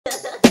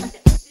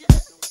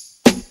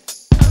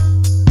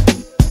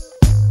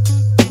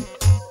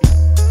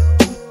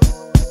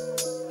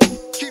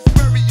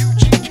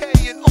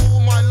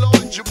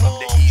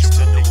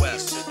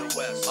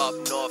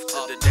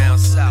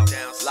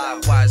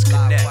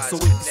So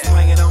we can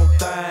swing it on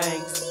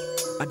things.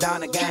 I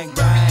down the gang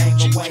bang,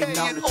 I'm waiting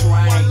on the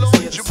train. Let's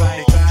get the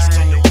same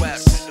thing.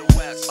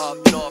 Up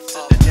north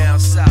to the down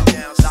south,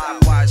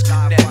 sidewise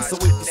connect. So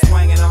we can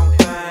swing it on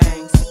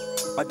things.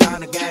 I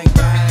down the gang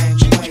bang,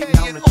 I'm waiting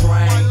on the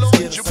train. Let's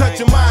get the same Touch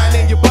your mind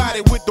and your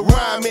body with the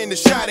rhyme and the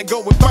shot it.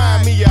 Go and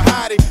find me a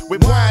hottie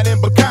with wine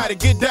and Bacardi.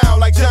 Get down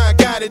like John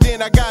got it,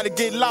 then I gotta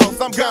get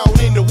lost. I'm gone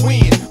in the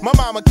wind. My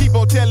mama keep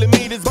on telling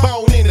me this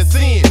bone in the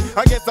sin.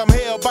 I guess I'm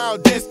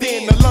hellbound,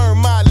 destined to learn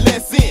my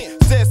lesson.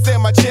 Set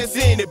my chest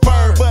in it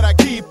burn, but I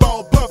keep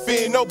on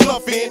puffing, no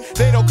bluffing.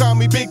 They don't call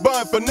me Big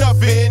Bun for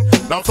nothing.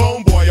 Now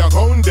some boy I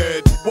gone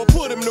dead. Well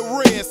put him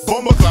to rest.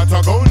 Bomber clot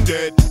I gone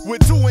dead.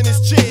 With two in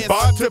his chest.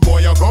 Party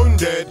boy I gone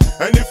dead.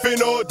 And if he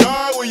no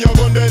die, we are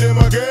gonna dead him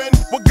again.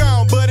 We're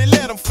gone, buddy,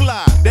 let him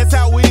fly. That's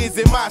how it is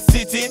in my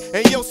city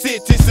and your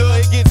city, so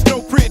it gets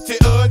no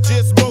prettier,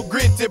 just more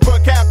gritty per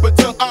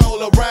capita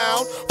all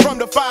around. From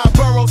the 5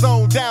 boroughs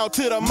on down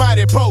to the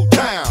mighty Poe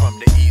Town. From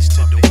the east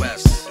to the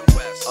west,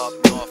 up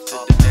north to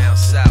the down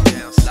south,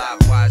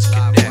 sidewise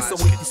connect. So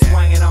we can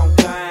swing it on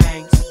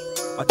things.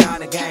 I down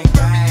the gang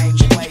bang,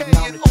 waiting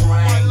on the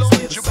train. Let's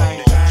get the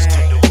same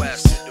thing. To the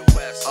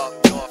west, up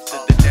north to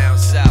the down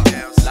south,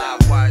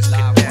 sidewise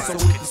connect. So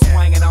we can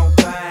swing it on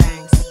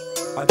things.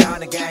 I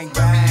down the gang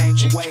bang,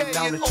 waiting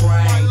on the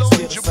train. Let's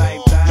get the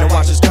same thing. Now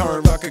watch this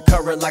turn, record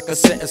current like a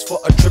sentence for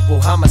a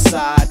triple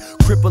homicide.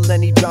 Cripple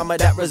any drama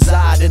that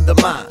reside in the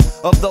mind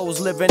of those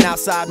living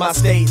outside my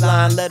state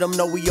line. Let them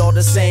know we all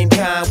the same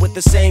kind, with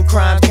the same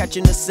crime,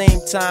 catching the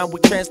same time,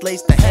 which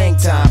translates to hang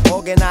time.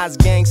 Organized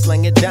gang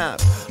slinging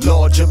dimes.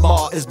 Lord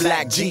Jamar is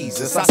Black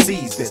Jesus, I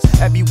seize this.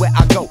 Everywhere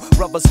I go,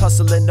 brothers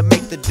hustling to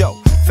make the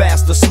dough.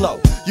 Fast or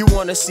slow, you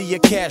wanna see your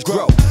cash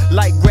grow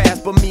like grass,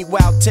 but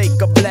meanwhile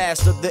take a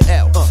blast of the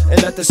L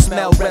and let the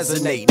smell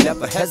resonate.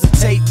 Never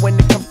hesitate when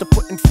it comes to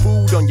putting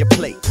food on your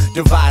plate.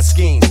 Devise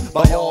schemes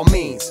by all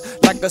means,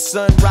 like a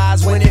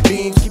sunrise when it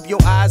beams. Keep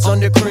your eyes on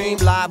the cream,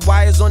 live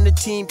wires on the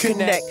team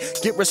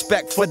connect. Get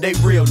respect for their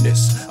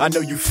realness. I know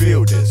you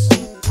feel this.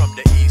 From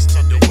the east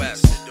to the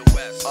west,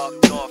 up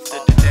north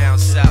to the down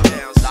south,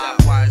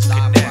 sidewise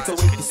connect. So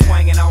we can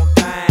swing it on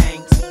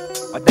things.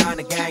 I down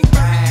the gang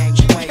bang,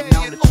 waiting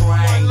on the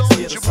train. Let's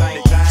get the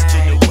same thing.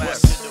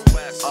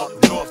 Up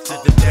north to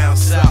the down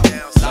south,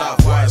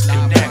 sidewise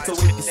connect. So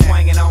we can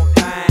swing it on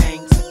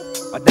things.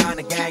 I down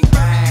the gang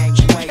bang,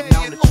 waiting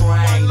on the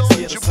train. Let's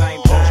get the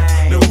same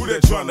thing. Now who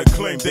that tryna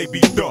claim they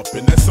be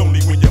dumping? That's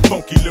only when your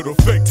funky little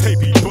fake tape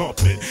be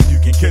bumping. You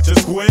can catch a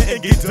square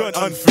and get done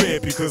unfair,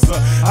 because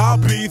I'll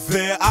be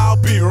there, I'll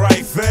be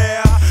right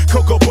there.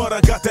 Cocoa butter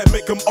got that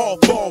make 'em all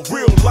fall.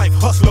 Real life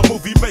hustler,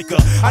 movie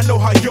maker. I know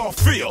how y'all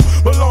feel,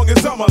 but long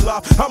as I'm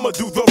alive, I'ma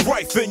do the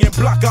right thing and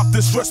block out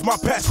the stress my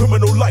past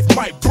criminal life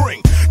might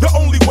bring. The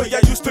only way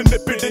I used to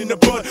nip it in the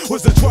bud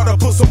was to try to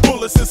put some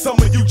bullets in some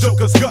of you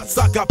jokers' guts.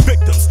 I got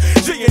victims.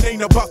 Gee, it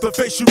ain't about the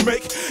face you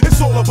make, it's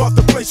all about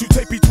the place you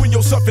take between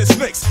yourself and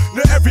snakes.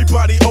 Now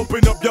everybody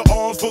open up your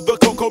arms for the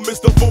Coco,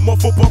 Mr. Former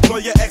football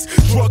player, ex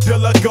drug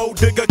dealer, gold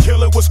digger,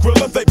 killer with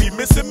Skrilla. They be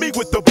missing me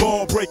with the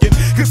ball breaking,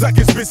 cause I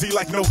get busy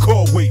like no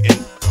call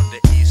waiting. From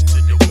the east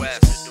to the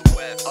west,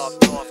 up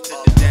north to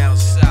the down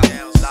south,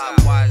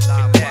 sidewise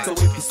connect. So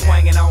we can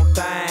swing it on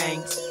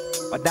things.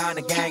 I down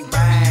the gang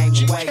bang,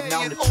 waiting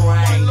on the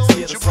train. Let's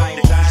get the same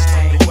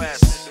thing.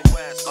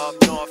 Up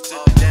north to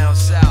the down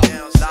south,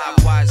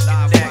 sidewise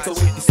connect. So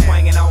we can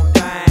swing it on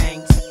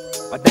things.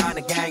 I down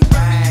the gang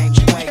bang,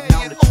 waiting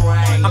on the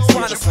train. I'm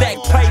trying to stack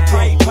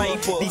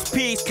paper. These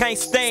pigs can't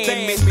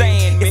stand me.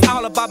 It's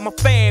all about my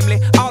family,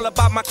 all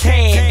about my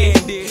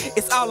candy.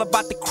 It's all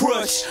about the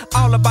crush,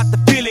 all about the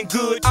feeling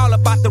good, all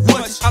about the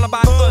rush, all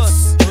about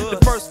us, the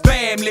first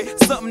family.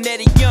 Something that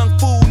a young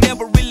fool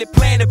never really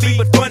planned to be,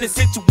 but funny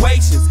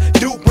situations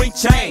do bring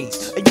change.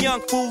 A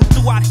young fool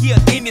throughout here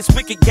in this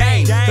wicked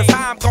game. Cause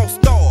how I'm gon'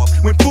 starve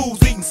when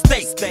fools eating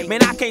steak.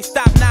 Man, I can't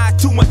stop now,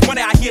 too much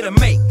money I here to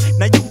make.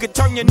 Now you can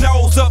turn your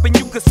nose up and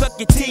you can suck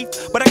your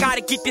teeth, but I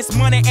gotta get this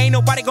money, ain't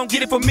nobody gon'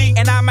 get it for me.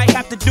 And I might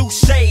have to do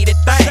shady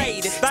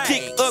things.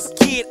 Stick up,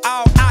 kid,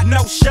 all out,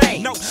 no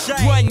shame.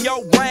 Run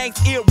your rings,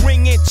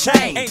 earring and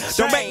chain.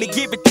 Don't make me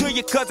give it to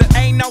you cause it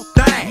ain't no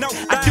thing.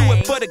 I do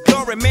it for the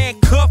glory, man,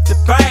 cuff the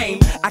fame.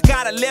 I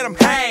gotta let them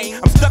hang.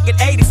 I'm stuck at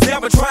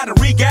 87 trying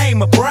to regain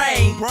my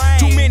brain.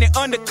 Too many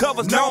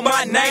undercovers know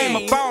my name.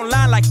 My phone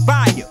line like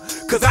fire,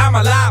 cause I'm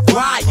a live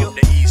wire. From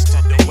the east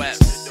to the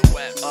west,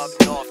 up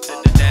north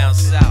to the down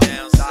south,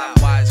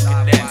 sidewise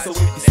connect. So we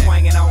can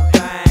swing it on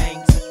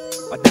things.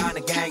 I down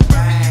the gang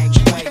bang,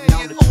 waiting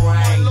on the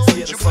train. Let's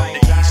get the From same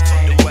the east to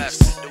thing. the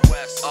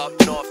west, up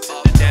north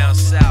to the down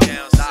south,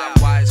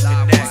 sidewise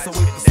connect. So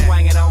we can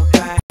swing it on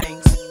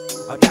things.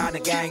 I down the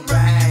gang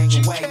bang,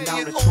 waiting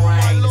on the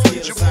train. Let's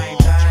get the same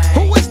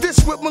thing. Who is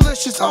this with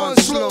malicious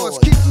onslaughts?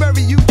 Keep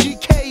merry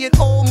U.G.K and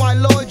all my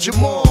Lord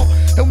Jamar.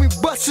 And we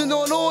bustin'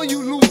 on all you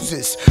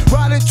losers.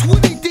 Riding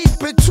 20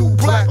 deep in 2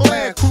 black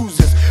Land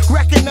Cruisers.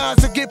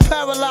 recognize or get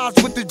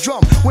paralyzed with the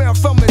drum. Where I'm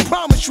from, they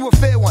promise you a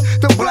fair one.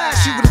 The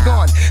blast you with a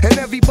gun, and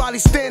everybody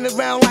standing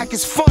around like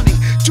it's funny.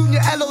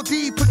 Junior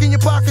LOD, picking your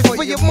pockets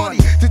for your money.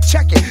 To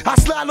check it, I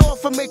slide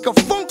off and make a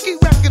funky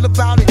record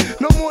about it.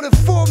 No more than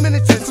 4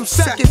 minutes and some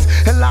seconds.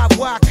 And live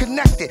wire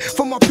connected.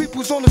 For my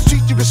peoples on the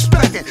street, you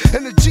respect it.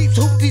 And the Jeeps,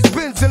 hoop these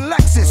Benz and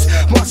Lexus.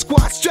 My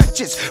squad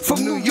stretches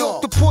from New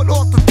York to Port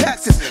Arthur,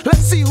 Texas. Let's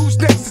see who's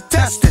next to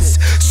test this.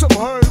 Some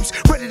herbs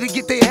ready to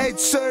get their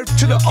heads served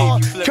to the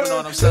art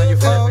curve.